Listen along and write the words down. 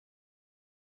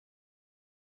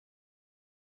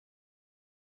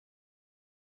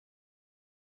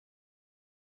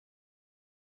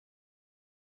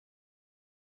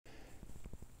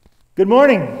Good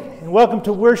morning, and welcome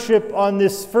to worship on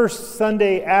this first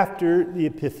Sunday after the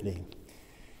Epiphany.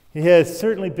 It has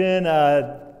certainly been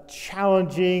a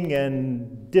challenging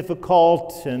and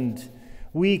difficult and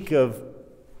week of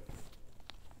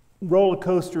roller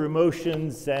coaster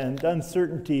emotions and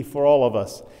uncertainty for all of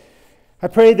us. I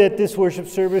pray that this worship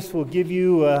service will give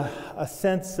you a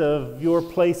sense of your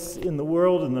place in the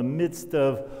world in the midst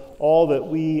of all that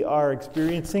we are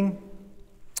experiencing.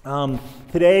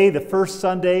 Today, the first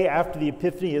Sunday after the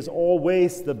Epiphany, is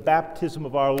always the baptism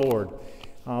of our Lord.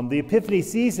 The Epiphany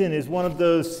season is one of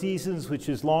those seasons which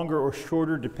is longer or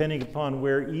shorter depending upon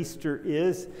where Easter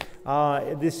is.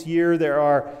 This year there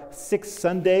are 6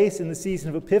 Sundays in the season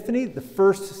of Epiphany. The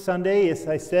first Sunday, as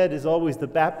I said, is always the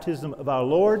baptism of our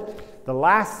Lord. The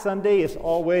last Sunday is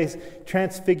always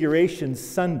Transfiguration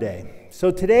Sunday.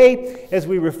 So today, as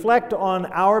we reflect on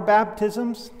our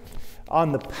baptisms,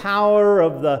 on the power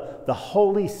of the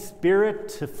Holy Spirit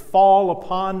to fall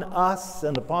upon us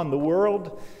and upon the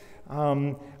world,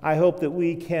 I hope that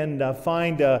we can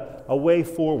find a way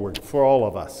forward for all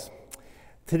of us.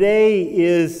 Today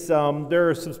is,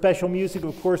 there is some special music,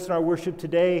 of course, in our worship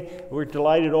today. We're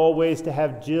delighted always to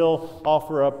have Jill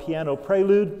offer a piano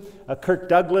prelude. Kirk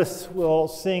Douglas will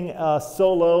sing a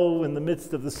solo in the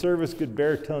midst of the service, good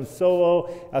baritone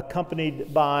solo,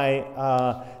 accompanied by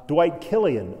Dwight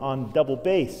Kilian on double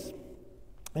bass.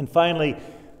 And finally,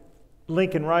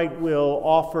 Wright will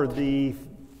offer the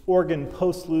organ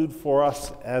postlude for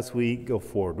us as we go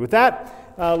forward. With that,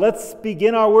 let's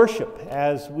begin our worship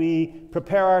as we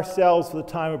prepare ourselves for the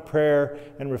time of prayer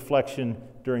and reflection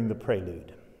during the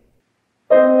prelude.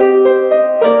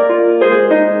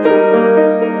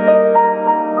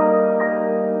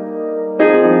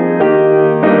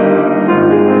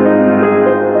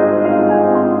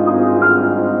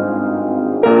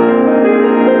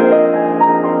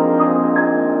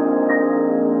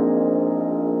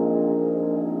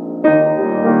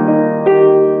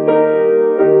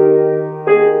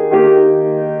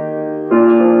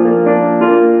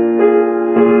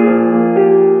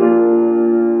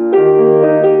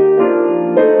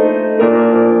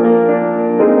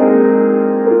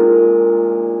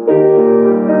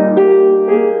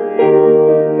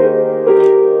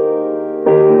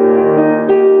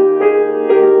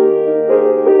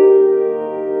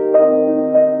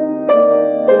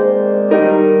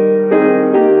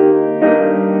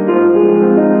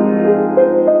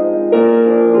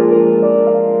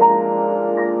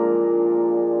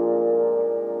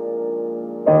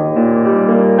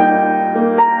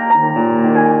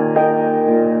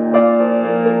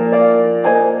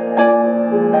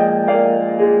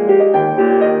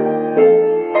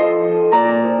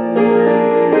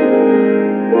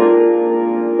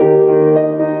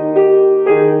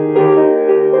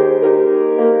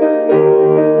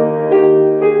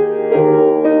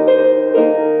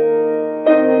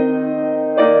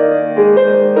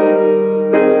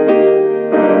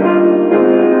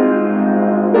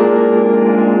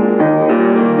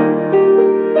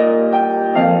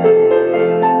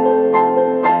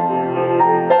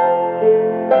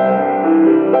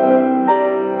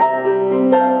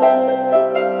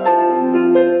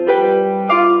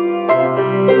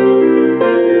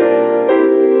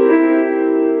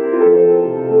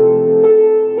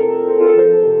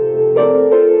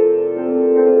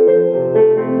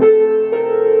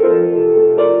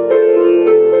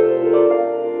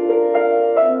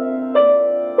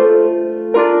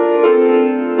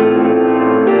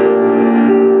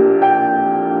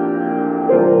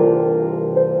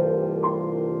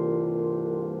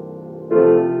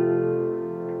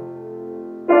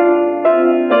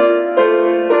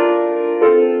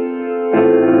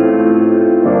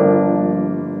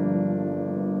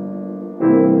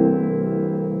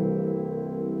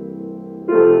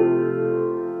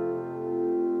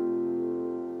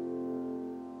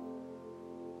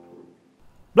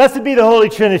 Blessed be the Holy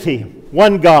Trinity,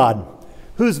 one God,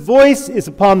 whose voice is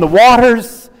upon the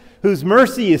waters, whose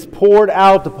mercy is poured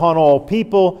out upon all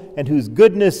people, and whose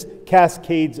goodness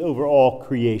cascades over all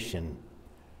creation.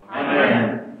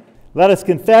 Amen. Let us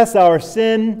confess our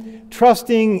sin,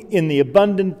 trusting in the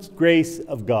abundant grace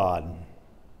of God.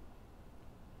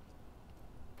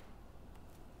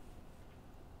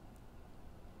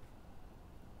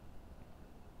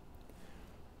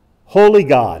 Holy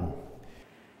God,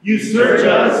 you search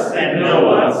us and know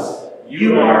us.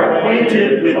 You are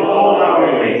acquainted with all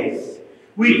our ways.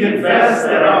 We confess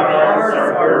that our hearts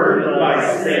are burdened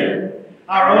by sin,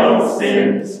 our own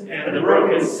sins, and the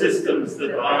broken systems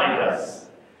that bind us.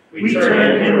 We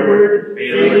turn inward,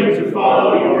 failing to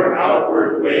follow your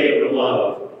outward way of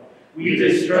love. We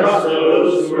distrust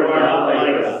those who are not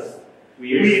like us.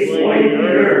 We exploit the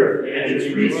earth and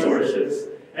its resources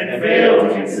and fail to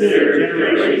consider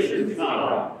generations to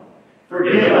come.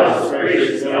 Forgive us,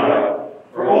 gracious God,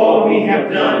 for all we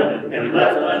have done and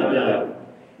left undone.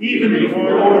 Even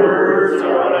before words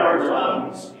are on our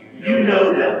tongues, you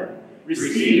know them.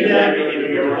 Receive them in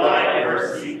your divine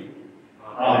mercy.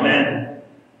 Amen.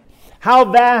 How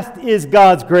vast is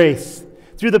God's grace!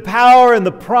 Through the power and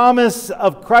the promise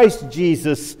of Christ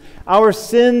Jesus, our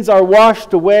sins are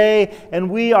washed away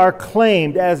and we are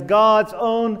claimed as God's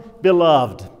own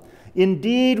beloved.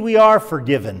 Indeed, we are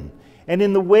forgiven. And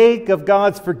in the wake of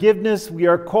God's forgiveness, we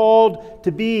are called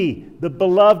to be the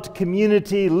beloved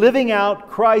community, living out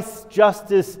Christ's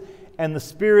justice and the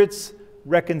Spirit's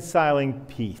reconciling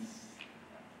peace.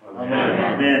 Amen.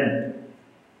 Amen.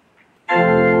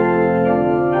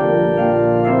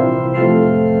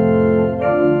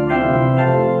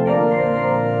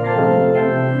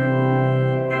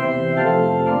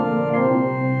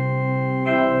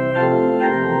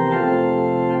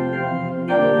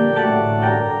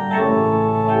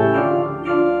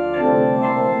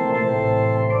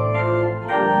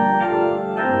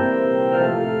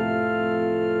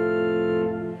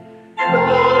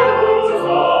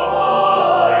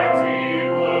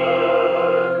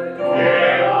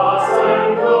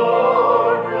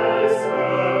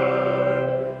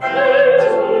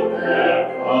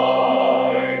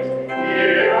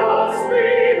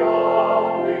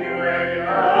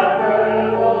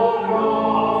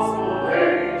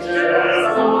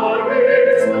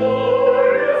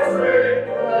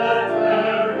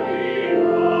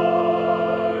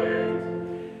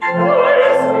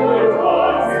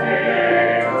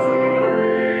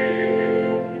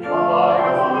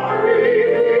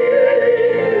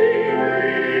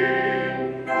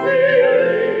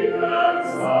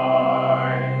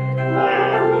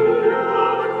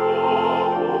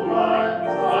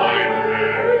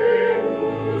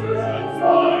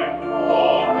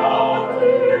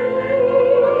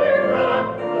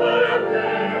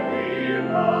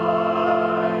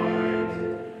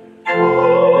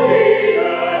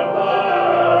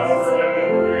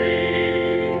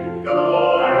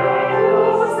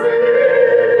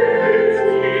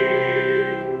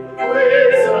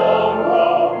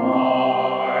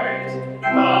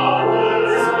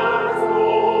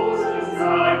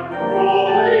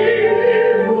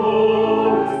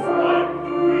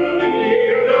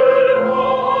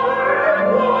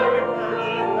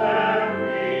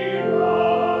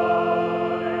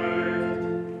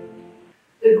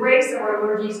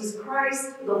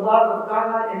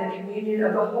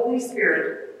 Of the Holy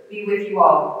Spirit be with you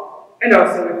all. And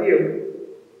also with you.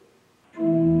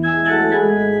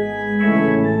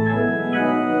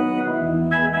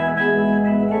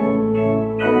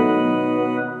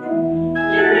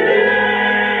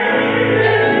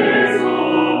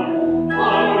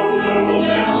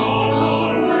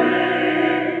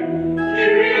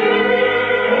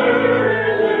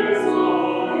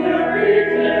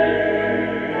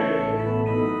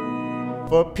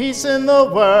 For peace in the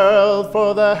world,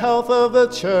 for the health of the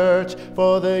church,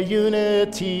 for the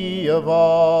unity of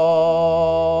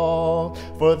all.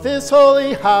 For this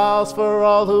holy house, for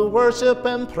all who worship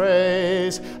and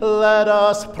praise, let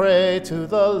us pray to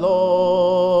the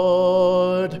Lord.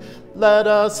 Let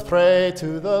us pray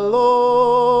to the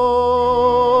Lord.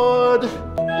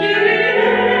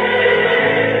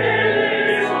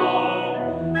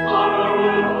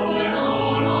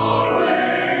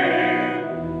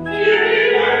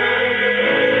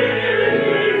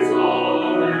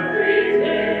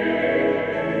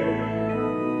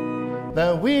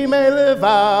 That we may live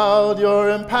out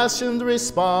your impassioned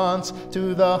response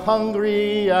to the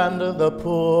hungry and the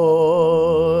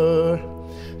poor.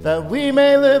 That we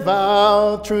may live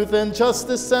out truth and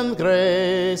justice and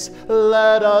grace,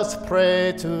 let us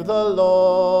pray to the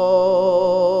Lord.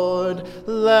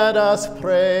 Let us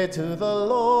pray to the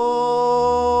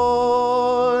Lord.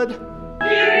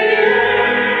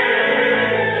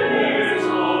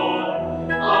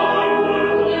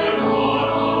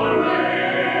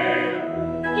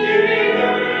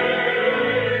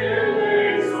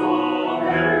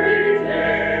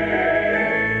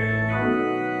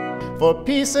 For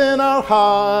peace in our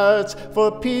hearts,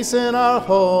 for peace in our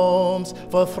homes,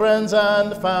 for friends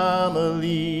and family.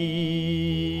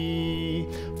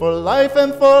 For life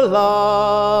and for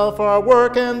love, for our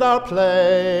work and our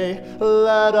play,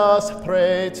 let us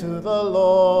pray to the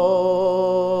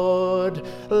Lord.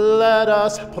 Let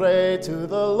us pray to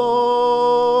the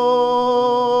Lord.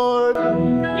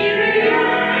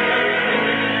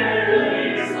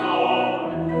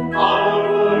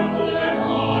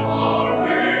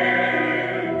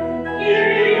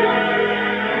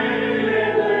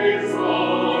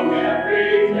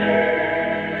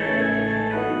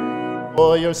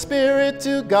 For your Spirit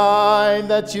to guide,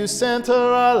 that you center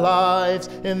our lives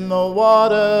in the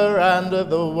water and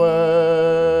the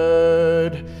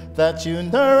Word, that you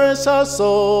nourish our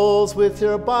souls with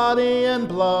your body and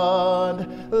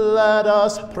blood. Let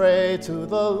us pray to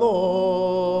the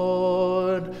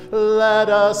Lord. Let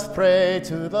us pray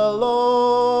to the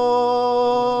Lord.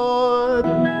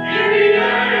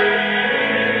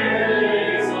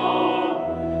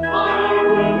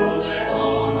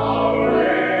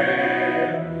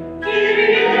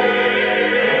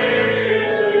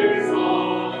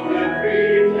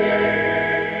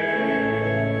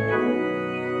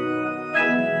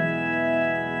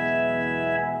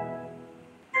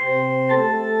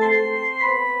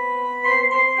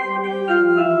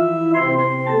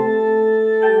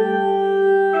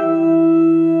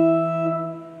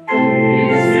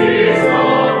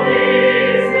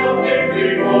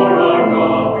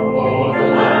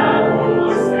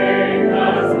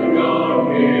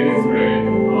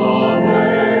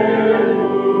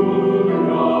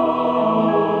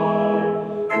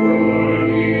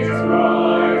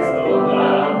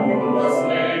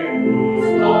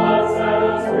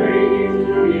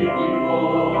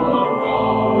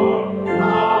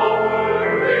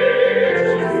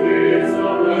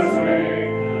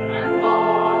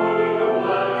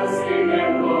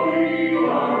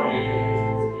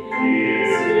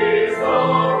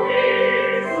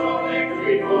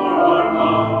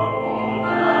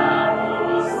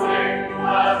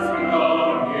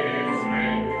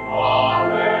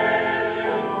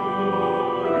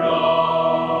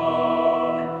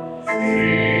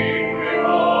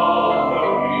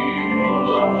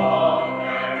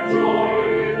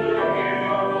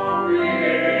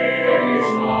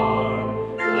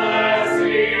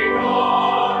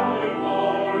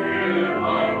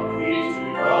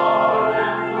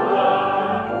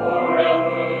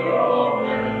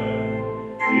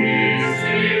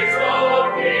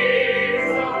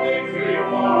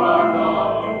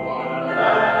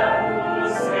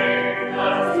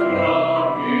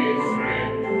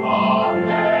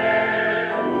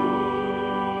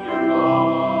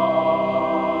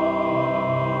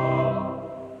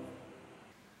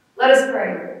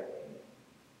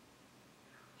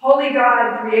 Holy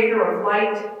God, creator of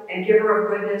light and giver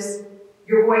of goodness,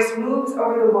 your voice moves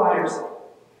over the waters.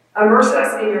 Immerse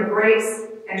us in your grace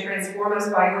and transform us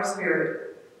by your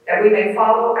Spirit, that we may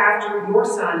follow after your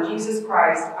Son, Jesus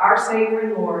Christ, our Savior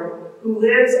and Lord, who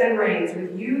lives and reigns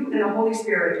with you and the Holy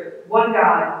Spirit, one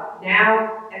God,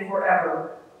 now and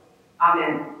forever.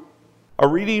 Amen. A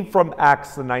reading from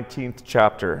Acts, the 19th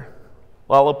chapter.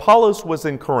 While Apollos was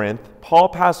in Corinth, Paul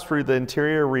passed through the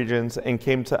interior regions and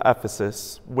came to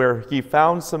Ephesus, where he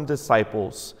found some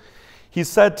disciples. He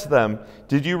said to them,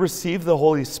 "Did you receive the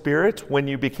Holy Spirit when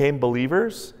you became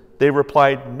believers?" They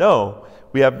replied, "No,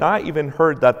 we have not even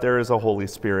heard that there is a Holy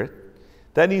Spirit."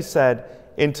 Then he said,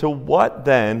 "Into what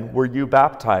then were you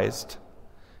baptized?"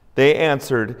 They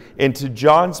answered, "Into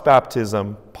John's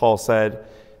baptism." Paul said,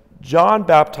 "John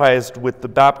baptized with the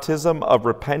baptism of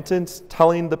repentance,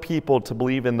 telling the people to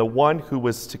believe in the one who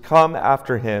was to come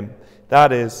after him,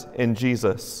 that is, in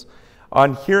Jesus."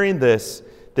 On hearing this,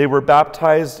 they were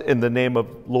baptized in the name of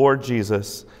Lord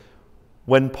Jesus.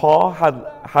 When Paul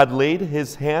had laid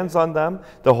his hands on them,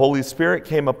 the Holy Spirit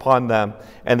came upon them,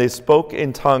 and they spoke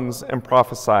in tongues and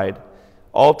prophesied.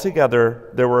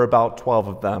 Altogether, there were about 12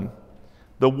 of them.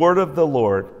 The word of the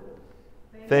Lord.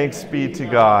 Thanks be to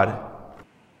God.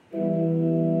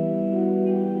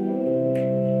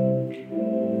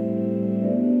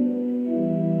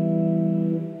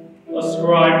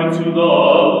 Ascribe to the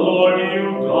Lord,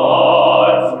 you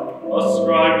gods.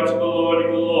 Ascribe to the Lord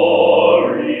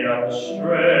glory and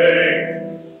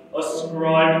strength.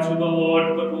 Ascribe to the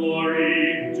Lord the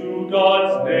glory due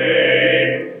God's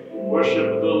name.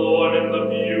 Worship the Lord in the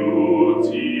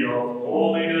beauty of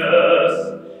holiness.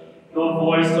 The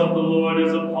voice of the Lord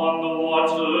is upon the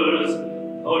waters.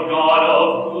 The God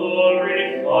of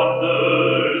glory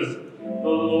thunders. The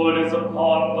Lord is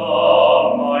upon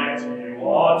the mighty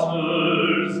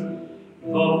waters.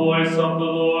 The voice of the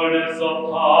Lord is a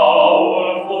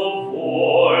powerful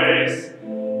voice.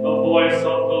 The voice of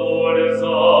the Lord is a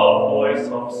voice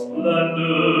of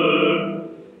splendor.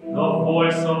 The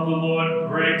voice of the Lord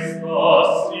breaks the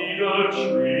cedar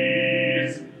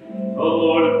trees. The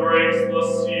Lord breaks the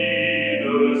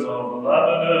cedars of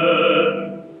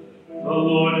Lebanon. The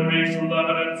Lord makes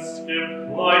Lebanon skip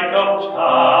like a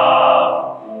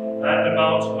calf, and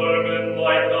Mount Hermon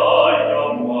like a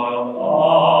young wild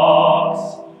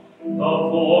ox. The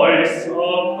voice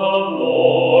of the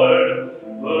Lord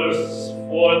bursts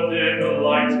forth in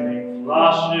lightning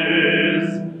flashes.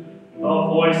 The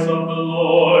voice voice of the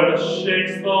Lord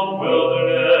shakes the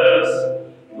wilderness.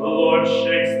 The Lord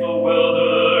shakes the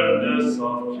wilderness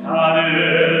of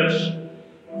Kadesh.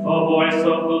 The voice of the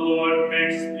Lord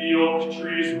makes the oak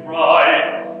trees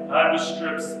ripe and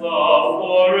strips the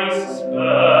forests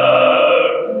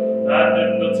bare. And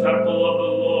in the temple of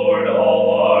the Lord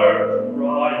all are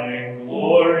crying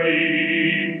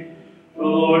glory. The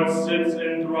Lord sits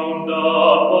enthroned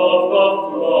above the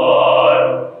flood.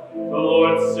 The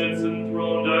Lord sits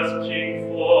enthroned as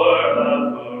King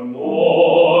forevermore.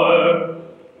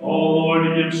 O Lord,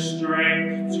 give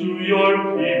strength to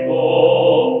your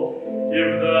people.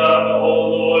 Give them, O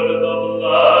Lord, the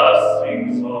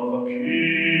blessings of peace.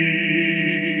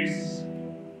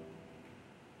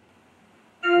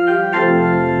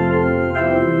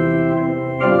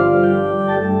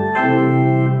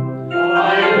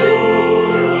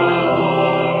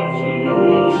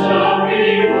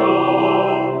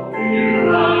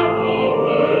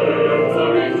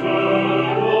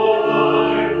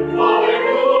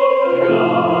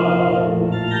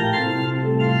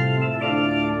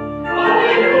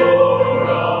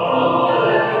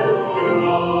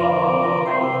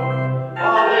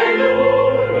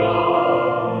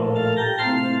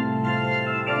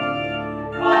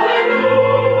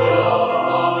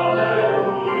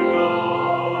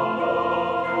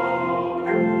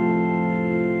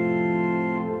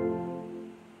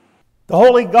 The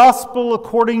Holy Gospel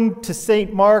according to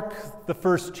St. Mark, the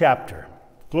first chapter.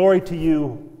 Glory to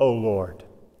you, O Lord.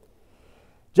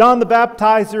 John the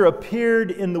Baptizer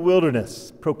appeared in the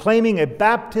wilderness, proclaiming a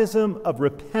baptism of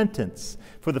repentance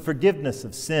for the forgiveness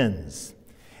of sins.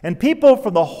 And people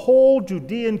from the whole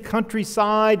Judean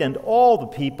countryside and all the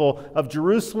people of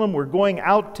Jerusalem were going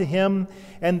out to him,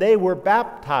 and they were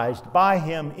baptized by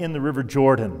him in the river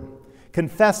Jordan,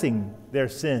 confessing their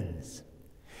sins.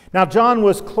 Now John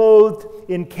was clothed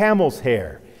in camel's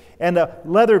hair, and a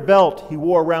leather belt he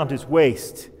wore around his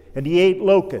waist, and he ate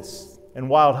locusts and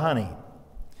wild honey.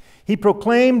 He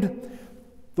proclaimed,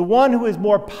 "The one who is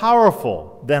more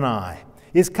powerful than I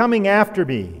is coming after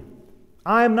me.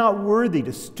 I am not worthy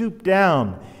to stoop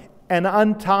down and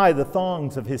untie the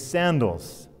thongs of his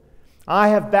sandals. I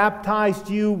have baptized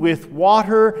you with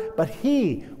water, but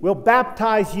he will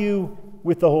baptize you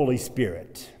with the Holy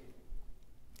Spirit."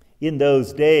 In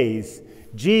those days,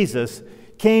 Jesus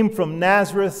came from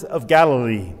Nazareth of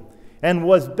Galilee and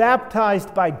was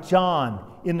baptized by John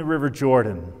in the river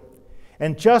Jordan.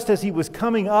 And just as he was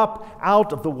coming up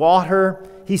out of the water,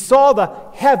 he saw the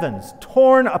heavens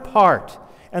torn apart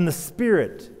and the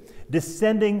Spirit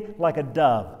descending like a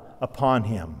dove upon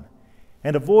him.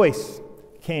 And a voice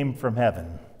came from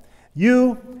heaven,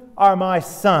 "You are my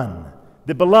Son,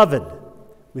 the beloved.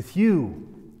 With you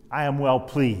I am well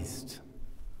pleased."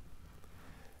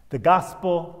 The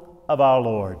Gospel of our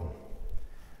Lord.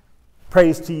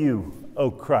 Praise to you, O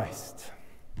Christ.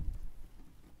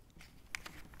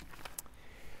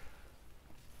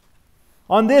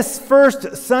 On this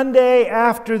first Sunday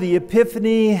after the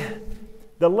Epiphany,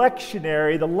 the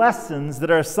lectionary, the lessons that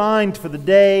are assigned for the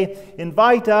day,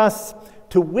 invite us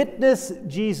to witness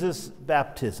Jesus'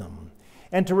 baptism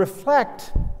and to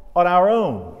reflect on our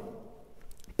own.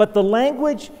 But the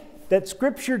language that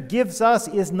Scripture gives us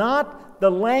is not the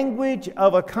language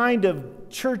of a kind of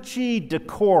churchy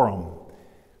decorum.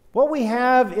 What we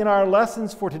have in our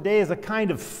lessons for today is a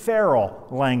kind of feral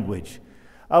language,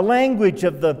 a language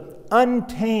of the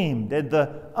untamed and the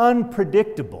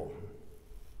unpredictable.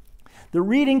 The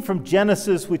reading from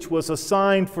Genesis, which was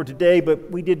assigned for today, but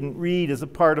we didn't read as a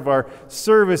part of our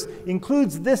service,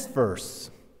 includes this verse.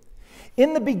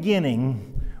 "In the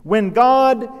beginning, when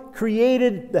God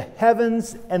created the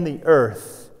heavens and the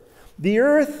earth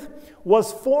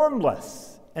was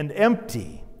formless and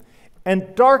empty,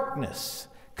 and darkness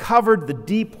covered the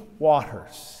deep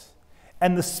waters.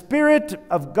 And the Spirit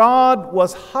of God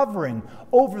was hovering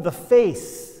over the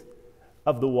face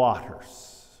of the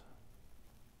waters."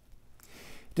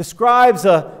 It describes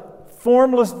a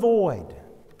formless void,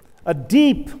 a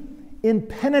deep,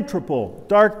 impenetrable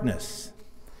darkness.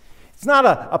 It's not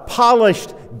a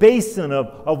polished basin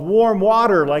of warm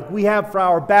water like we have for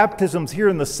our baptisms here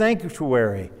in the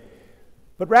sanctuary.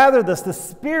 But rather, the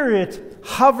Spirit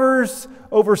hovers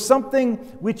over something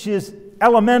which is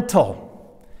elemental,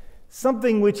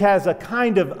 something which has a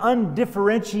kind of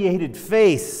undifferentiated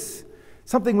face,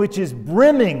 something which is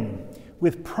brimming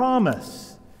with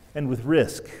promise and with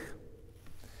risk.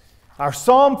 Our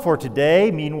psalm for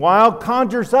today, meanwhile,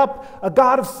 conjures up a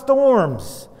God of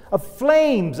storms, of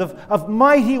flames, of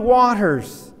mighty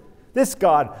waters. This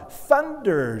God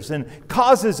thunders and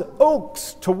causes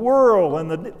oaks to whirl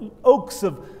and the oaks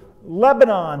of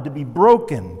Lebanon to be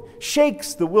broken,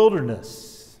 shakes the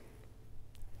wilderness.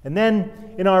 And then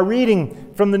in our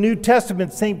reading from the New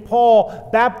Testament, St. Paul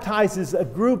baptizes a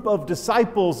group of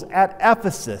disciples at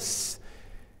Ephesus,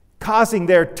 causing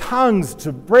their tongues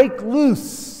to break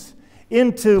loose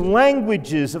into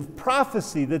languages of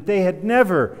prophecy that they had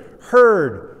never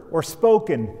heard or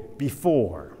spoken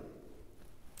before.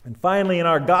 And finally, in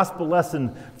our gospel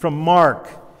lesson from Mark,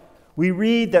 we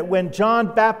read that when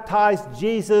John baptized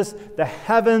Jesus, the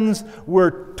heavens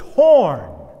were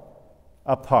torn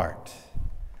apart,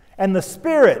 and the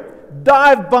Spirit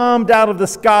dive-bombed out of the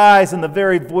skies, and the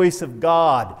very voice of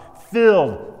God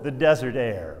filled the desert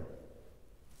air.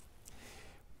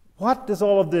 What does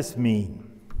all of this mean?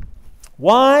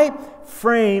 Why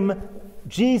frame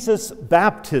Jesus'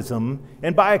 baptism,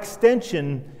 and by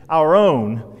extension our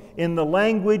own, in the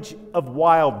language of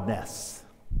wildness?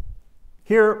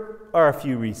 Here are a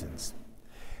few reasons.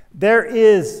 There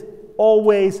is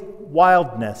always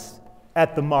wildness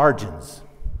at the margins.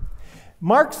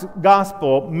 Mark's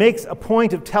gospel makes a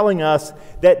point of telling us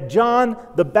that John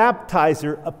the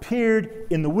Baptizer appeared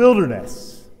in the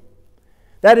wilderness.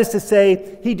 That is to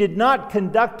say, he did not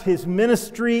conduct his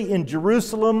ministry in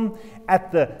Jerusalem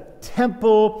at the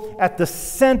temple, at the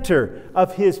center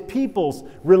of his people's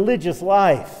religious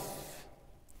life.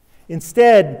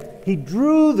 Instead, he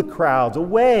drew the crowds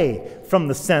away from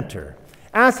the center,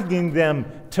 asking them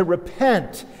to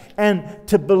repent and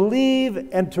to believe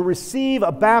and to receive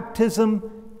a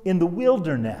baptism in the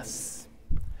wilderness,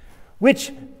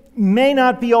 which may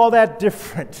not be all that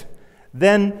different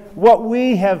than what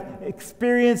we have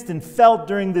experienced and felt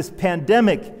during this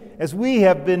pandemic, as we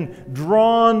have been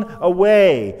drawn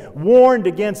away, warned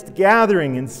against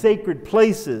gathering in sacred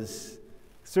places.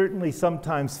 Certainly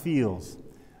sometimes feels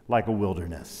like a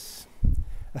wilderness.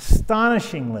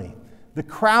 Astonishingly, the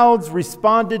crowds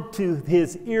responded to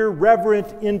his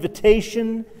irreverent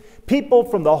invitation. People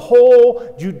from the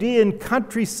whole Judean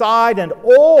countryside and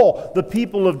all the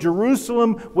people of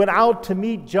Jerusalem went out to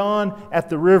meet John at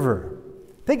the river.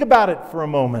 Think about it for a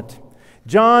moment.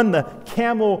 John, the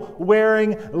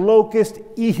camel-wearing,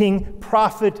 locust-eating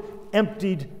prophet,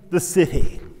 emptied the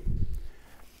city.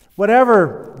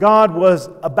 Whatever God was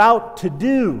about to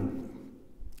do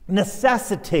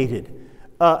necessitated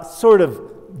a sort of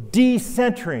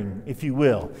decentering, if you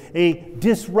will, a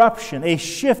disruption, a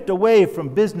shift away from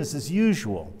business as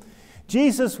usual.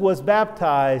 Jesus was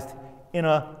baptized in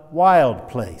a wild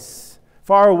place,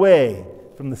 far away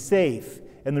from the safe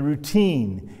and the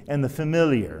routine and the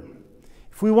familiar.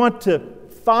 If we want to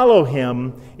follow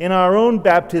him in our own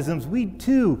baptisms, we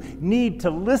too need to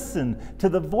listen to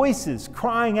the voices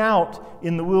crying out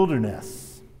in the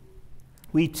wilderness.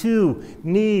 We too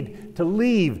need to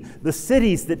leave the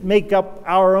cities that make up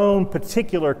our own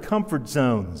particular comfort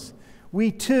zones.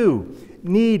 We too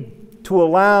need to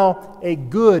allow a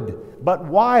good but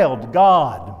wild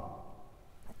God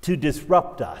to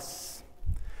disrupt us.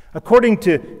 According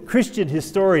to Christian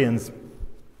historians,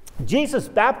 Jesus'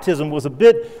 baptism was a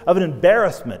bit of an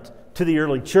embarrassment to the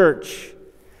early church.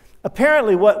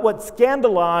 Apparently, what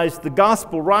scandalized the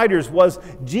gospel writers was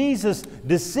Jesus'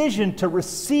 decision to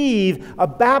receive a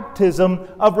baptism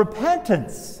of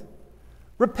repentance.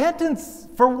 Repentance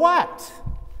for what?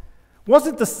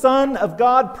 Wasn't the Son of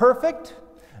God perfect,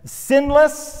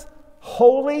 sinless,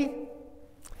 holy?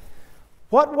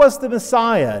 What was the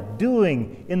Messiah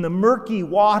doing in the murky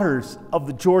waters of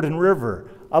the Jordan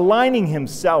River, aligning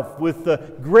himself with the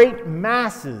great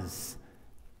masses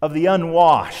of the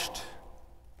unwashed?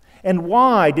 And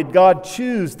why did God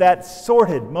choose that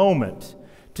sordid moment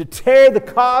to tear the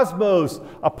cosmos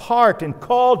apart and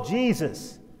call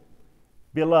Jesus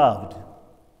beloved?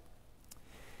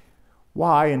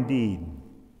 Why indeed?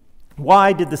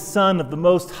 Why did the Son of the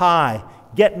Most High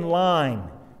get in line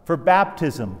for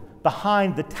baptism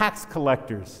behind the tax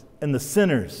collectors and the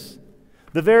sinners,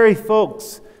 the very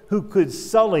folks who could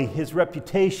sully his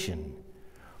reputation?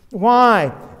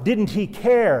 Why didn't he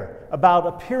care about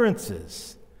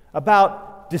appearances,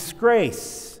 about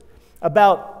disgrace,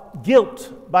 about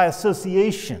guilt by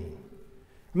association?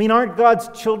 I mean, aren't God's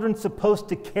children supposed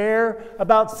to care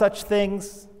about such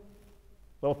things?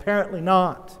 Well, apparently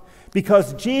not,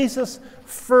 because Jesus'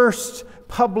 first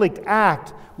public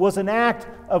act was an act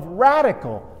of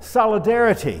radical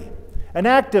solidarity, an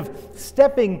act of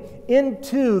stepping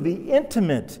into the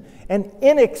intimate and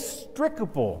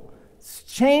inextricable,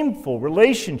 shameful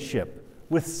relationship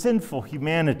with sinful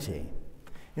humanity.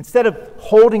 Instead of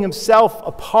holding himself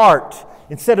apart,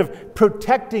 instead of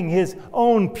protecting his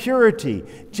own purity,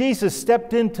 Jesus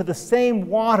stepped into the same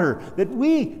water that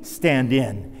we stand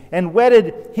in and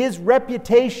wedded his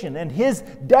reputation and his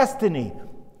destiny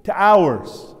to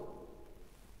ours.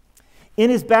 In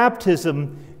his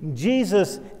baptism,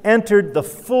 Jesus entered the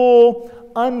full,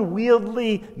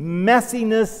 unwieldy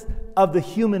messiness of the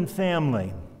human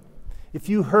family. If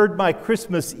you heard my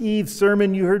Christmas Eve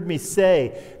sermon, you heard me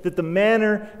say that the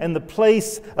manner and the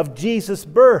place of Jesus'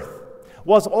 birth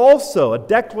was also a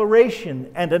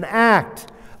declaration and an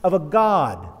act of a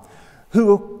God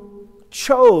who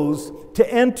chose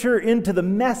to enter into the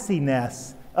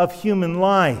messiness of human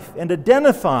life and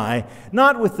identify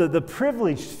not with the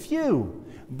privileged few,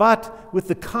 but with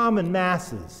the common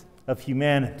masses of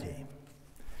humanity.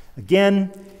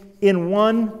 Again, in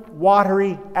one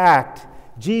watery act,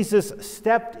 Jesus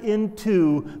stepped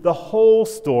into the whole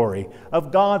story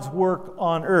of God's work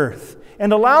on earth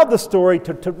and allowed the story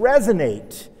to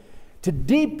resonate, to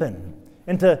deepen,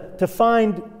 and to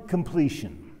find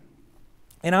completion.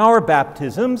 In our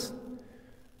baptisms,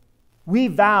 we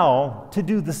vow to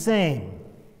do the same.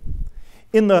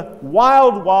 In the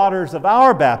wild waters of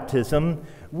our baptism,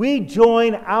 we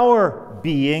join our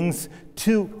beings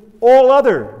to all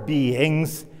other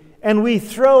beings, and we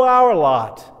throw our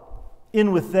lot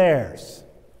in with theirs.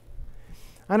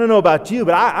 I don't know about you,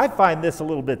 but I find this a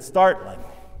little bit startling.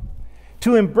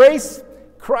 To embrace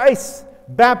Christ's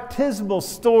baptismal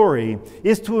story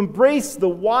is to embrace the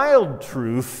wild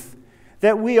truth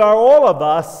that we are, all of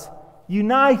us,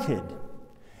 united,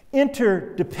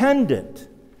 interdependent,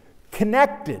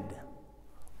 connected,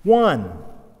 one.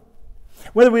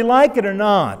 Whether we like it or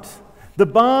not, the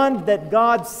bond that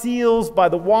God seals by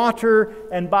the water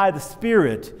and by the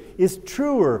Spirit is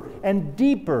truer and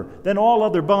deeper than all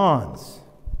other bonds.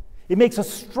 It makes a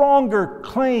stronger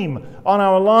claim on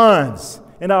our lives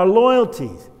and our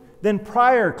loyalties than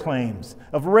prior claims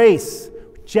of race,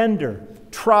 gender,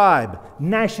 tribe,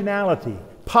 nationality,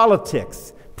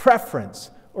 politics,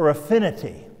 preference, or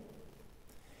affinity.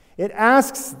 It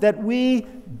asks that we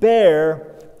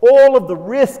bear all of the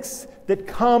risks that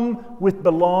come with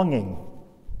belonging.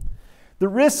 The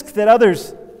risk that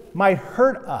others might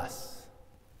hurt us.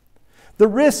 The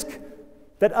risk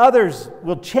that others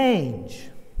will change.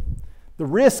 The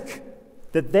risk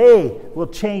that they will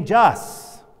change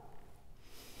us.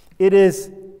 It is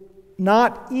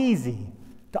not easy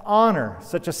to honor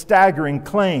such a staggering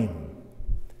claim.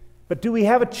 But do we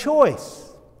have a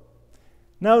choice?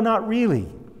 No, not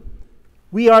really.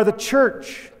 We are the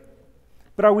church.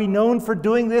 But are we known for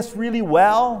doing this really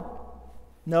well?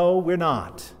 No, we're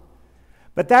not.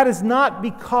 But that is not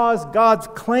because God's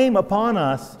claim upon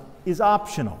us is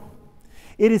optional.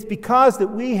 It is because that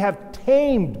we have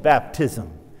tamed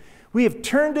baptism. We have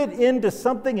turned it into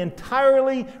something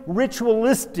entirely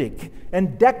ritualistic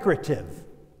and decorative.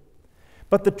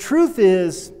 But the truth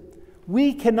is,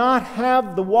 we cannot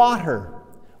have the water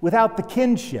without the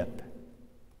kinship.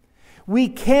 We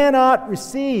cannot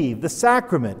receive the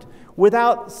sacrament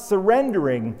without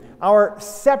surrendering our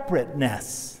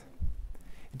separateness.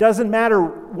 It doesn't matter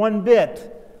one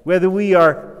bit whether we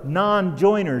are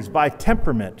non-joiners by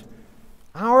temperament.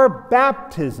 Our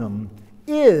baptism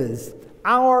is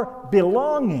our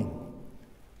belonging,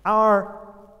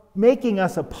 our making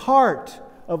us a part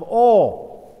of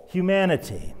all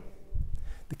humanity.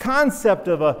 The concept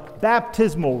of a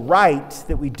baptismal rite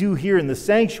that we do here in the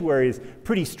sanctuary is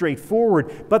pretty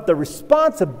straightforward, but the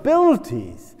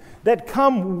responsibilities that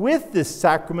come with this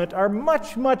sacrament are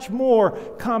much, much more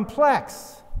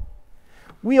complex.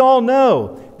 We all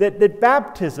know that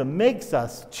baptism makes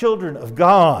us children of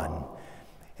God,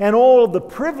 and all of the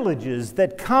privileges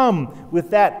that come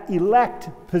with that elect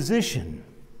position.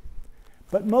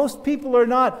 But most people are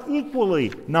not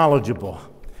equally knowledgeable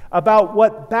about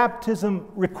what baptism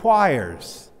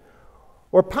requires.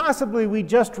 Or possibly we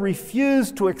just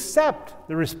refuse to accept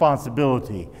the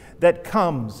responsibility that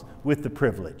comes with the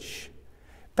privilege.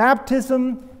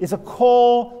 Baptism is a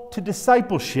call to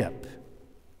discipleship.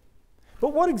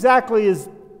 But what exactly is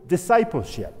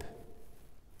discipleship?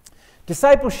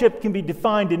 Discipleship can be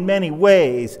defined in many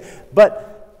ways,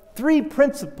 but three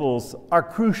principles are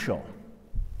crucial.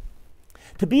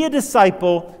 To be a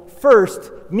disciple,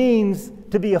 first, means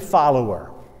to be a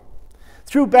follower.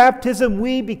 Through baptism,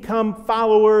 we become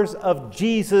followers of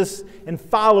Jesus and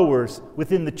followers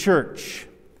within the church.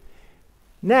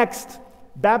 Next,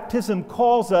 baptism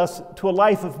calls us to a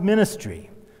life of ministry,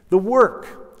 the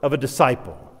work of a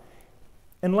disciple.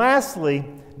 And lastly,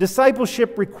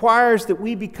 discipleship requires that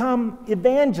we become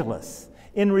evangelists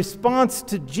in response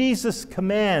to Jesus'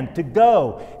 command to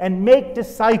go and make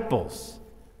disciples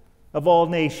of all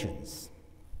nations.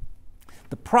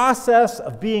 The process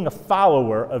of being a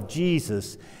follower of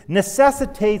Jesus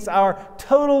necessitates our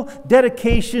total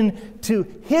dedication to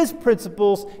His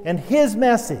principles and His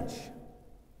message.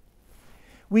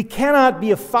 We cannot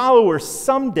be a follower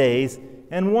some days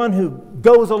and one who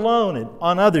goes alone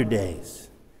on other days.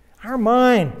 Our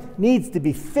mind needs to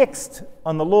be fixed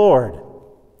on the Lord.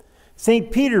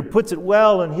 St. Peter puts it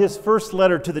well in his first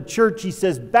letter to the church. He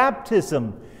says,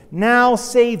 "Baptism now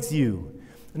saves you,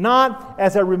 not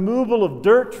as a removal of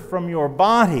dirt from your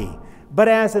body, but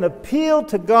as an appeal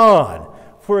to God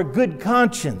for a good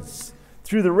conscience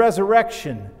through the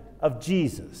resurrection of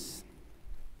Jesus."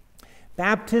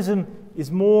 Baptism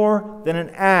is more than an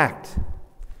act.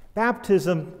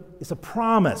 Baptism is a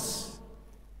promise.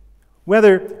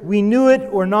 Whether we knew it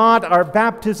or not, our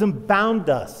baptism bound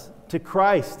us to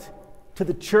Christ, to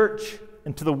the church,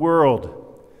 and to the world.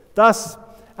 Thus,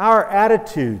 our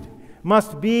attitude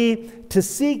must be to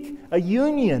seek a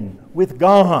union with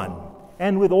God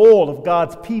and with all of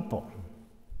God's people.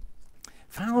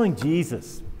 Following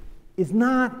Jesus is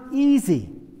not easy.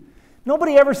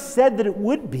 Nobody ever said that it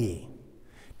would be.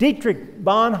 Dietrich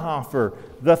Bonhoeffer,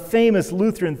 the famous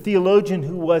Lutheran theologian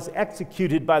who was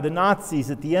executed by the Nazis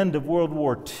at the end of World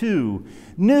War II,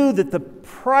 knew that the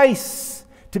price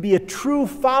to be a true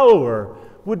follower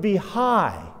would be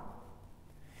high.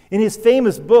 In his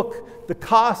famous book, The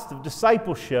Cost of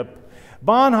Discipleship,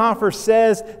 Bonhoeffer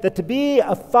says that to be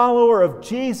a follower of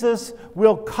Jesus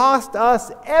will cost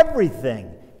us everything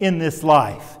in this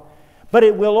life, but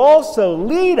it will also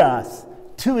lead us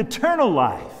to eternal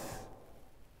life.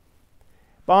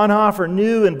 Bonhoeffer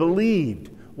knew and believed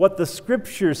what the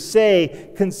Scriptures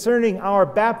say concerning our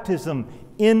baptism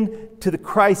into the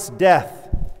Christ's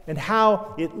death and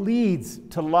how it leads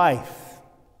to life.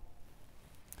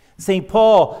 St.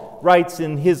 Paul writes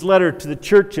in his letter to the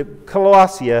church at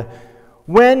Colossia,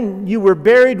 "When you were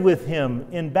buried with him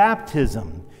in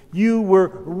baptism, you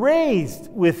were raised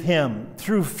with him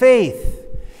through faith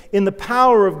in the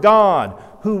power of God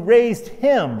who raised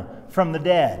him from the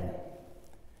dead."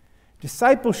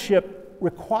 Discipleship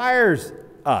requires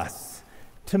us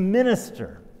to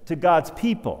minister to God's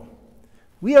people.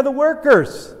 We are the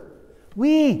workers.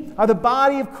 We are the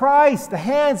body of Christ, the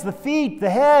hands, the feet, the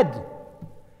head.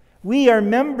 We are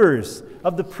members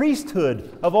of the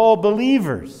priesthood of all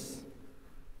believers.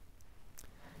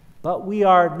 But we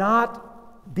are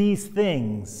not these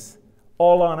things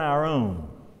all on our own.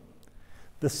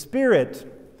 The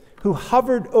Spirit who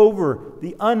hovered over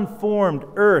the unformed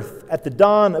earth at the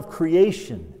dawn of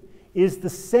creation is the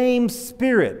same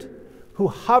Spirit who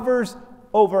hovers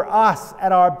over us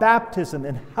at our baptism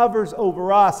and hovers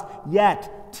over us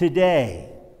yet today.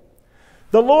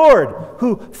 The Lord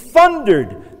who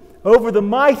thundered over the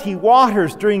mighty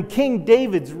waters during King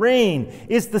David's reign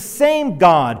is the same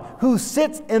God who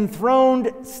sits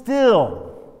enthroned still.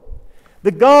 The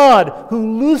God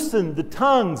who loosened the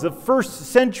tongues of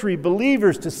first-century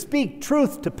believers to speak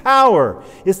truth to power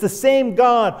is the same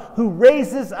God who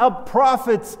raises up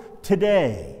prophets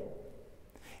today.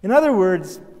 In other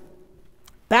words,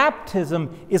 baptism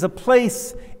is a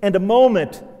place and a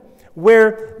moment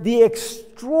where the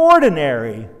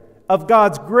extraordinary of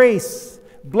God's grace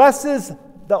blesses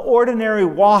the ordinary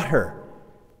water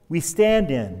we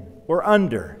stand in or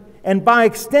under, and by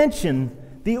extension,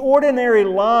 the ordinary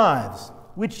lives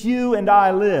which you and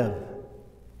I live.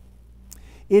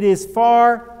 It is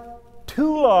far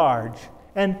too large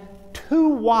and too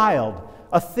wild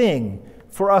a thing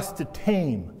for us to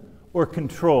tame or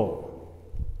control.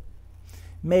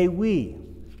 May we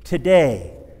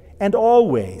today and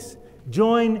always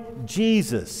join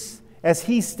Jesus as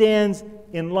he stands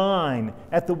in line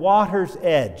at the water's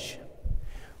edge,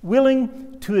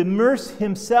 willing to immerse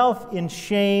himself in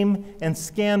shame and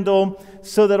scandal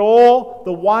so that all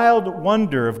the wild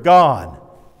wonder of God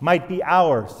might be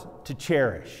ours to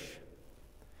cherish.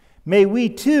 May we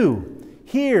too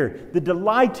hear the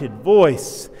delighted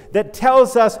voice that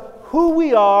tells us who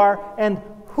we are and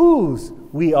whose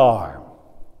we are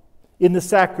in the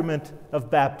sacrament of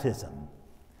baptism.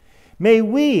 May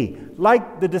we,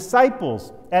 like the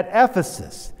disciples at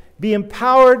Ephesus, be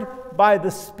empowered by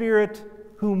the Spirit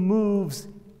who moves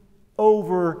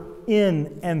over,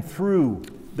 in, and through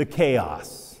the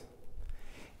chaos.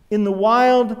 In the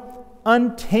wild,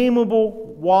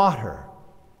 untamable water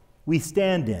we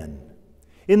stand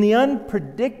in the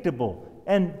unpredictable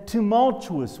and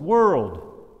tumultuous world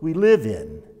we live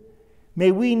in,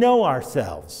 may we know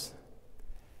ourselves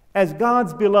as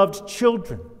God's beloved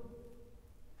children,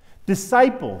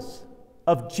 disciples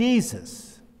of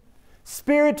Jesus,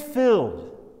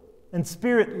 Spirit-filled and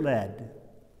Spirit-led,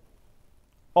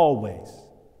 always.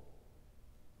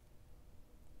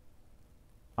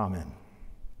 Amen.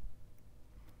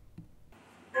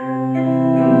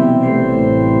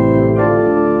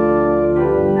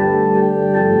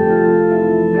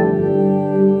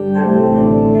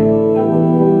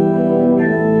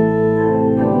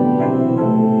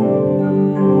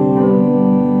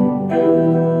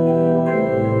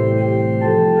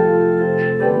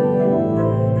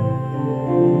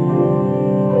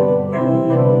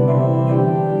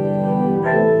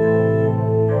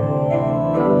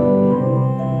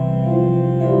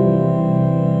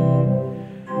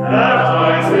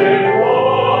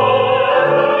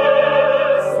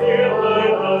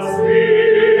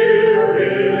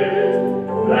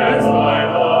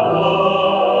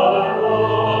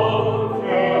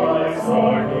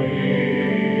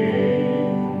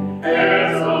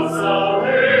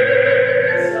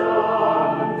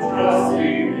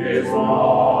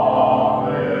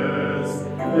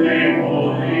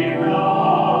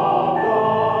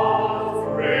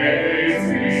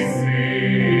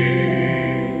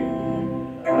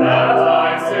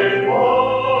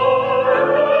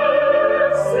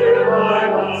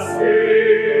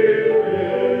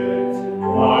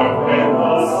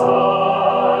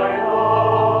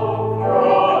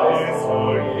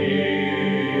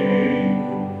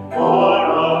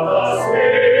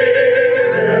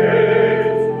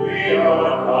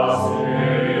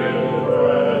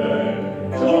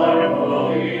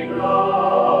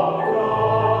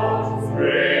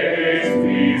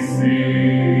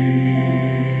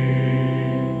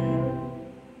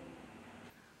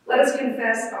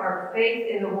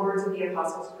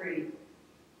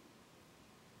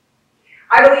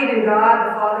 I believe in God,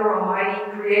 the Father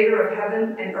Almighty, creator of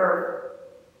heaven and earth.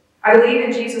 I believe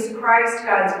in Jesus Christ,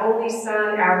 God's only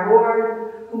Son, our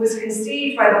Lord, who was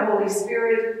conceived by the Holy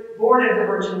Spirit, born of the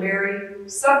Virgin Mary,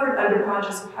 suffered under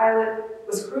Pontius Pilate,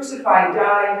 was crucified,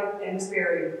 died, and was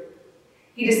buried.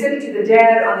 He descended to the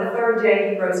dead. On the third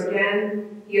day he rose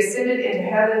again. He ascended into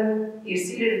heaven. He is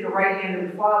seated at the right hand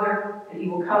of the Father, and he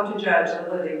will come to judge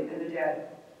the living and the dead.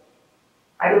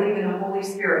 I believe in the Holy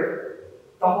Spirit,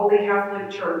 the Holy Catholic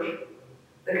Church,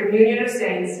 the communion of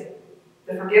saints,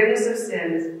 the forgiveness of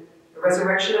sins, the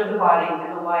resurrection of the body,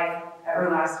 and the life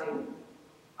everlasting.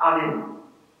 Amen.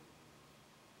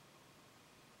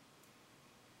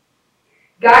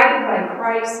 Guided by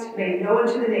Christ, made known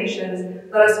to the nations,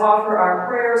 let us offer our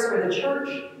prayers for the church,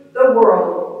 the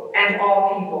world, and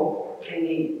all people in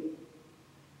need.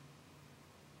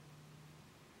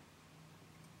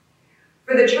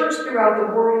 For the church throughout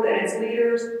the world and its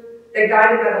leaders, that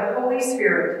guided by the Holy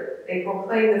Spirit, they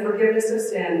proclaim the forgiveness of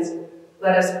sins,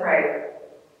 let us pray.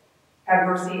 Have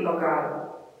mercy, O God.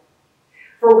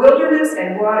 For wilderness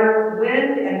and water,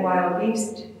 wind and wild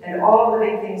beast, and all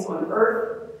living things on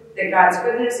earth, that God's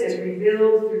goodness is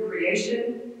revealed through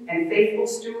creation and faithful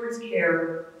stewards'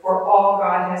 care for all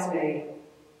God has made.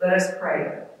 Let us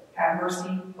pray. Have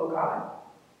mercy, O God.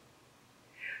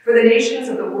 For the nations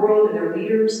of the world and their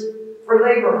leaders, for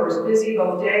laborers busy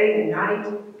both day and night,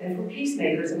 and for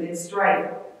peacemakers amid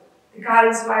strife, that God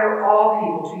inspire all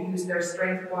people to use their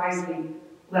strength wisely.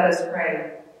 Let us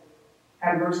pray.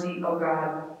 Have mercy, O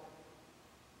God.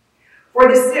 For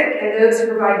the sick and those who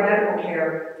provide medical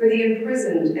care, for the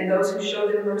imprisoned and those who show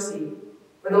them mercy,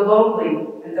 for the lonely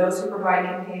and those who provide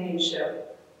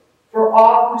companionship, for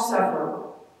all who suffer,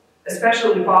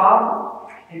 especially Bob,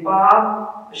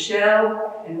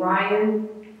 Michelle, and Ryan,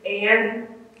 Anne,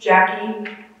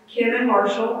 Jackie, Kim and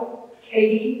Marshall,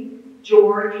 Katie,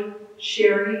 George,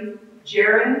 Sherry,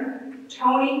 Jaron,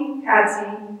 Tony,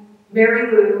 Patsy,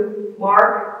 Mary Lou,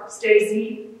 Mark,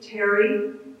 Stacy,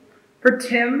 Terry. For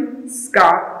Tim,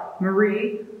 Scott,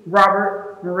 Marie,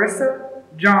 Robert, Marissa,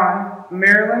 John,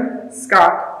 Marilyn,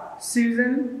 Scott,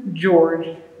 Susan, George,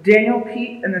 Daniel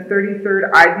Pete and the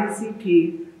 33rd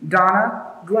IBCP,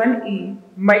 Donna, Glenn E.,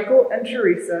 Michael and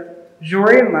Teresa,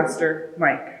 Jory and Lester,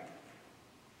 Mike.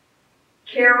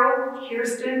 Carol,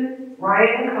 Kirsten,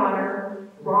 Ryan and Connor,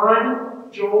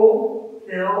 Ron, Joel,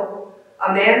 Phil,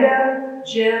 Amanda,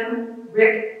 Jim,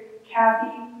 Rick,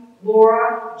 Kathy,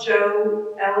 Laura,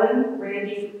 Joe, Ellen,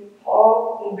 Randy,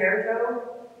 Paul, Umberto.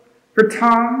 For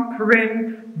Tom,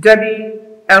 Corinne, Debbie,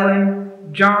 Ellen,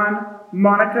 John,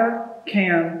 Monica,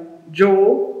 Cam,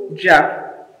 Joel,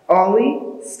 Jeff,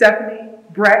 Ollie, Stephanie,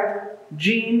 Brett,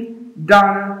 Jean,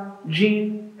 Donna,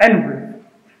 Jean, and Ruth.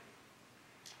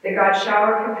 That God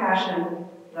shower compassion,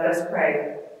 let us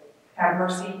pray. Have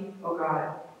mercy, O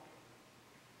God.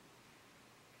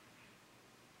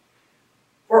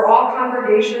 For all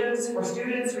congregations, for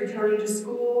students returning to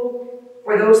school,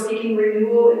 for those seeking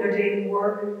renewal in their daily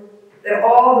work, that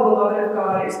all the beloved of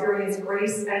God experience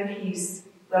grace and peace,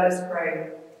 let us pray.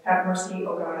 Have mercy,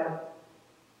 O God.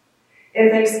 In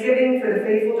thanksgiving for the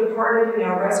faithful departed who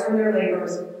now rest from their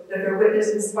labors, that their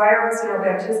witness inspire us in our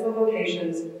baptismal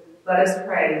vocations, let us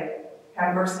pray.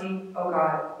 Have mercy, O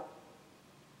God.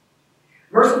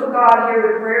 Merciful God,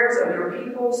 hear the prayers of your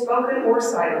people, spoken or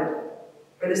silent,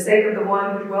 for the sake of the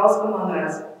one who dwells among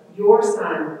us, your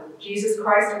Son, Jesus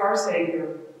Christ our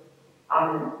Savior.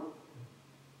 Amen.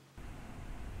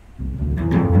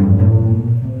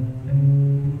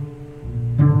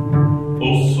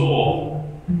 O soul,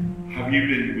 have you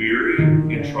been weary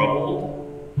and troubled?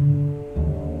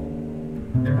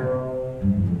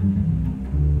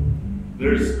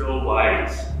 There's no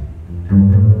light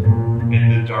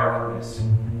in the darkness.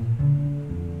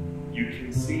 You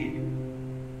can see.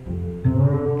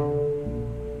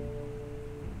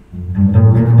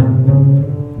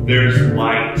 There's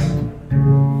light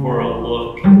for a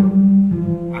look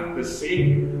at the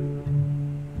Savior.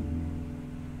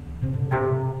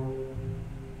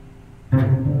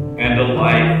 And a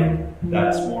life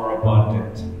that's more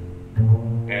abundant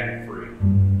and free.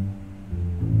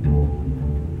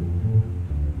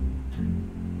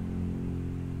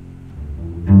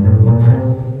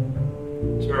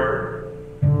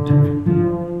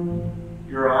 Turn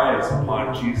your eyes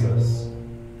upon Jesus.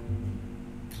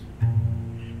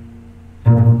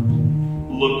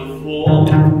 Look full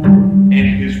in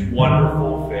his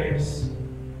wonderful face.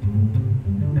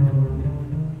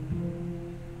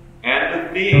 And the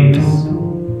things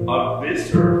of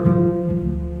this earth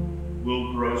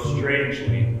will grow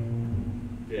strangely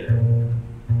dim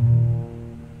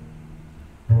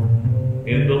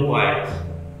in the light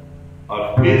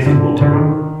of His glory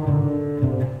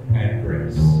and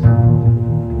grace.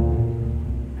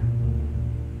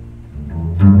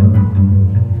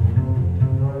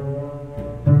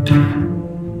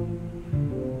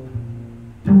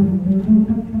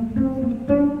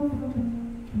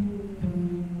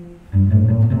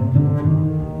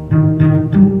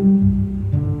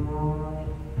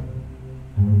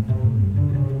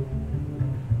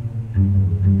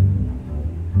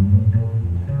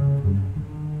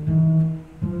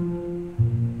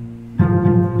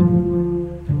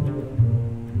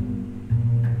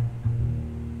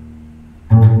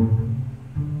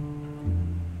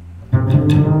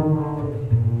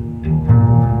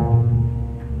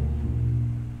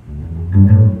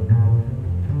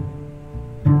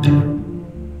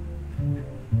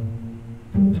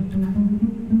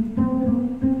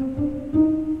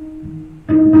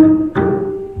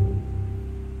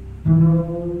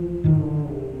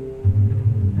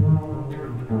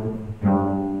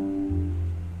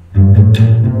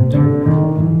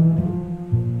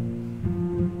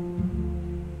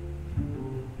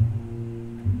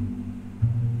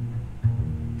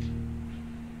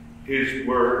 His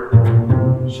word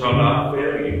shall not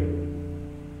fail you.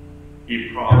 He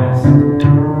promised.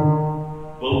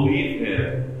 Believe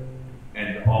him,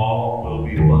 and all will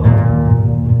be well.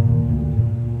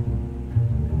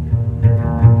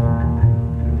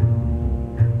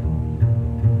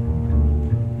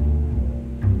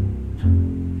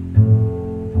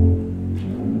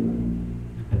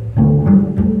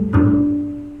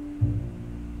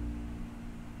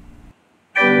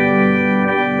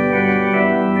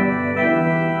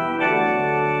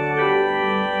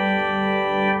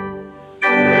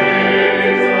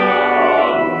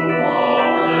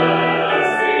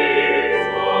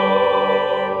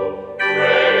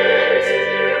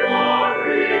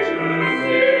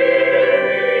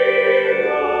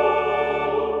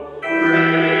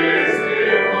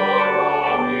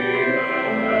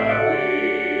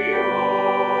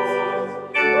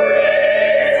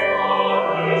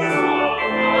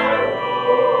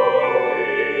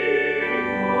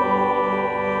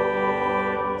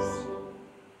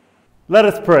 Let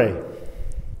us pray.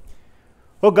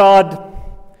 O God,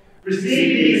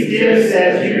 receive these gifts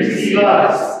as you receive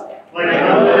us, like a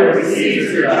mother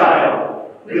receives her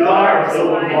child, with arms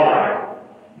open wide.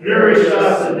 Nourish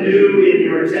us anew in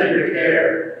your tender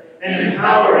care, and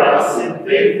empower us in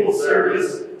faithful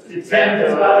service to tend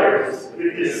to others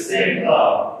with this same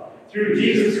love. Through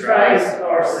Jesus Christ,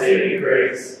 our saving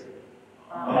grace.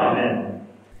 Amen.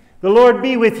 The Lord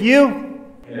be with you.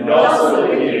 And also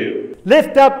with you.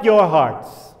 Lift up your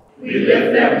hearts. We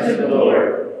lift them to the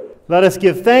Lord. Let us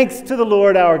give thanks to the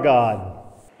Lord our God.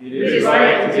 It is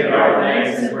right to give our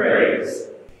thanks and praise.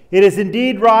 It is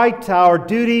indeed right, our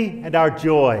duty and our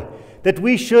joy, that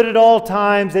we should at all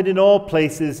times and in all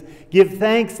places give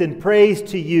thanks and praise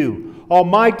to you,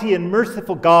 Almighty and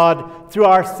merciful God, through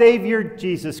our Savior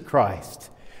Jesus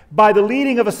Christ. By the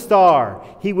leading of a star,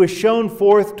 he was shown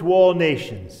forth to all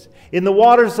nations. In the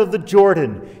waters of the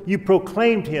Jordan, you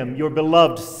proclaimed him your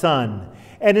beloved Son.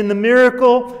 And in the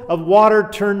miracle of water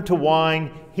turned to wine,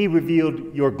 he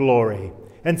revealed your glory.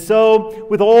 And so,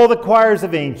 with all the choirs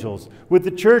of angels, with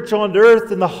the church on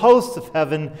earth and the hosts of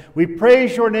heaven, we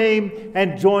praise your name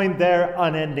and join their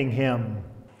unending hymn.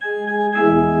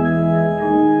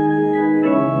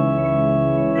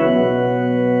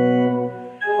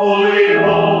 Holy,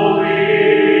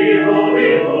 holy,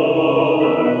 holy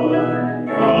Lord,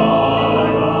 God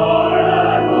of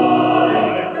our Lord,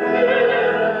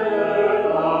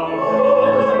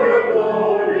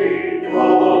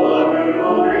 all of your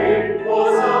glory,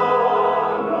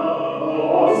 Hosanna,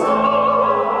 Hosanna,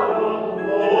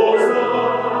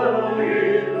 Hosanna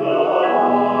in the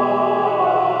highest.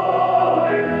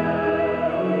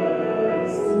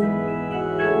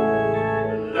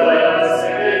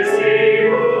 Blessed is he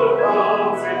who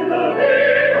comes in the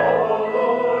name of the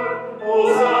Lord.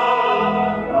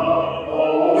 Hosanna,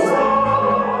 Hosanna,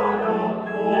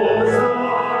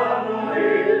 Hosanna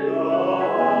in the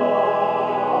highest.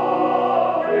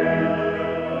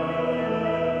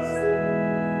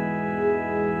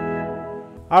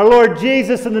 Our Lord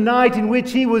Jesus, in the night in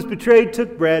which he was betrayed,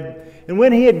 took bread, and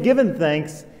when he had given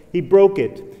thanks, he broke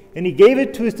it, and he gave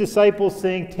it to his disciples,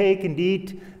 saying, "Take and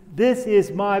eat. This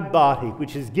is my body,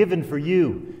 which is given for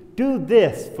you. Do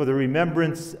this for the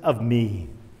remembrance of me."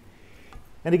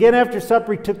 And again after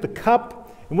supper he took the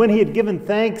cup, and when he had given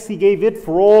thanks, he gave it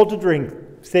for all to drink,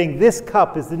 saying, "This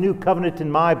cup is the new covenant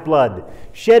in my blood,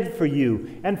 shed for you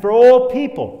and for all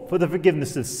people for the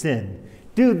forgiveness of sin.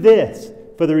 Do this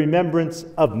for the remembrance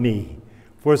of me."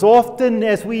 For as often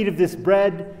as we eat of this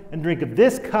bread and drink of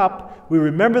this cup, we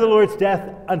remember the Lord's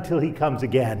death until he comes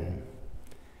again.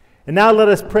 And now let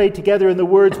us pray together in the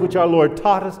words which our Lord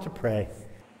taught us to pray.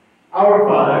 Our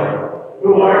Father,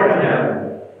 who art in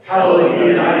heaven, hallowed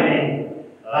be thy name.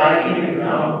 Thy kingdom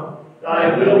come,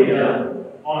 thy will be done,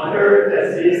 on earth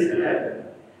as it is in heaven.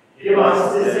 Give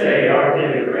us this day our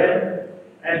daily bread,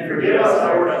 and forgive us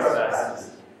our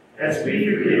trespasses, as we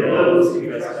forgive those who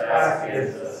trespass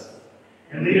against us.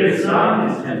 And lead us not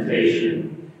into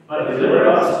temptation, but deliver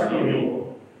us from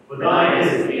evil. For thine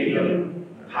is the kingdom,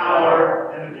 the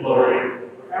power, and the glory,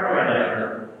 forever and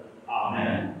ever.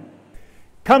 Amen.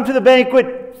 Come to the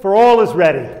banquet, for all is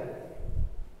ready.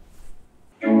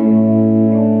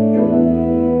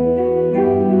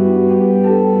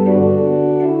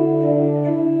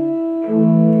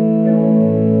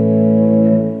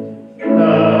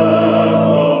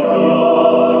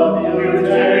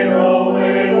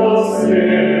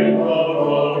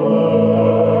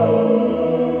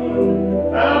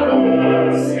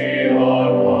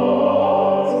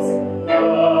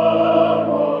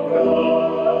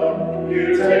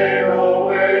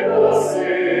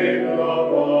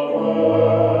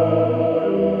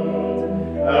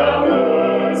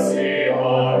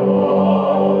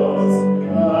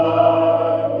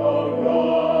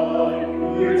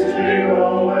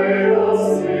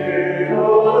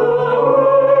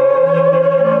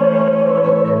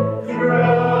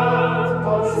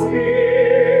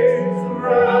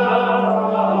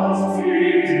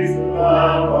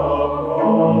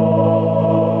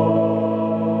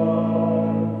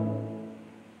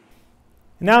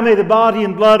 Now may the body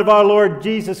and blood of our Lord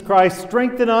Jesus Christ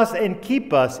strengthen us and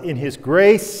keep us in his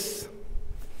grace.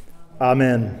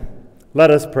 Amen.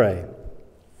 Let us pray.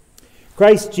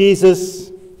 Christ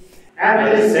Jesus,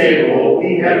 at this table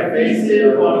we have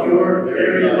feasted on your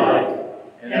very life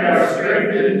and are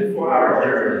strengthened for our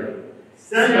journey.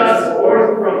 Send us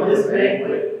forth from this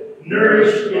banquet,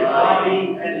 nourished in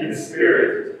body and in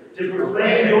spirit, to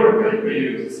proclaim your good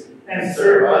news and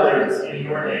serve others in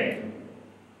your name.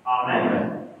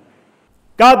 Amen.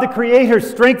 God the Creator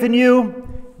strengthen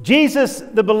you, Jesus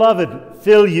the Beloved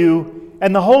fill you,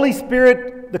 and the Holy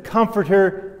Spirit the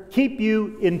Comforter keep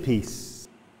you in peace.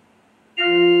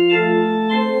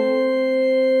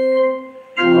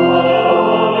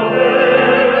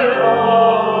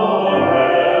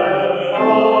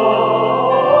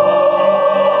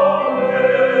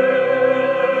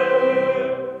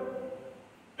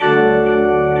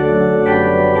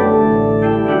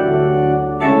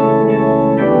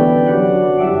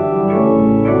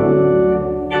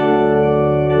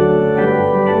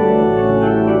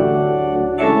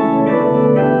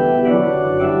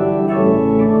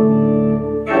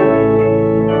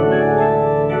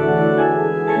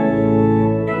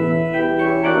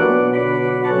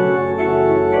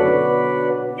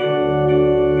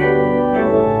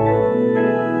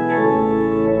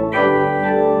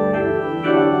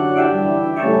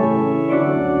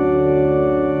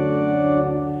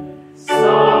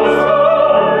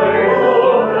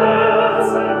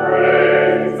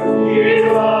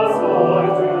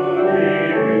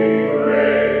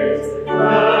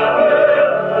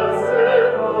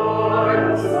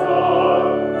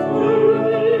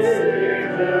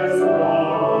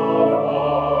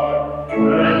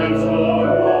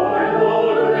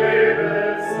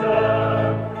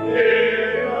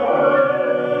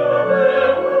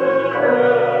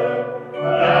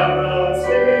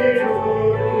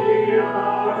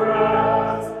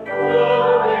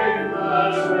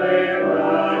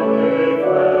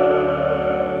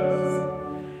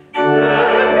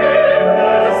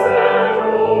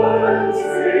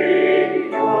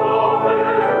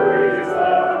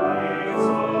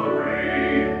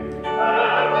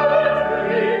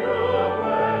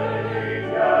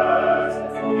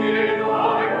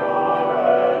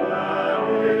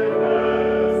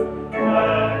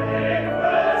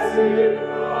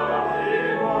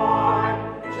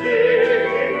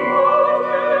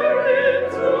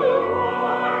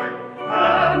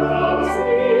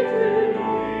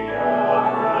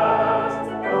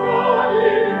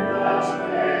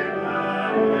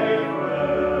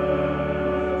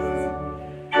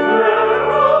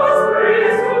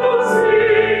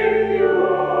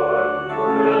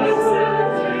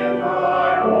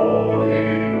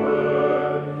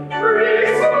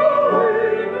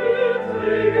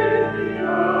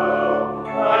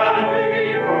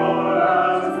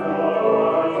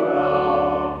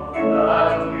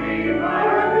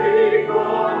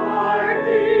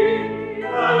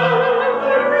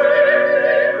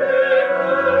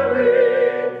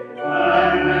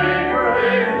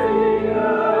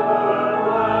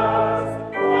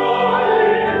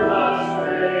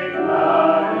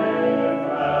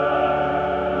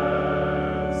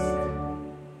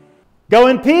 Go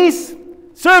in peace.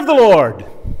 Serve the Lord.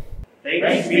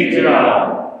 Thanks be to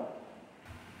God.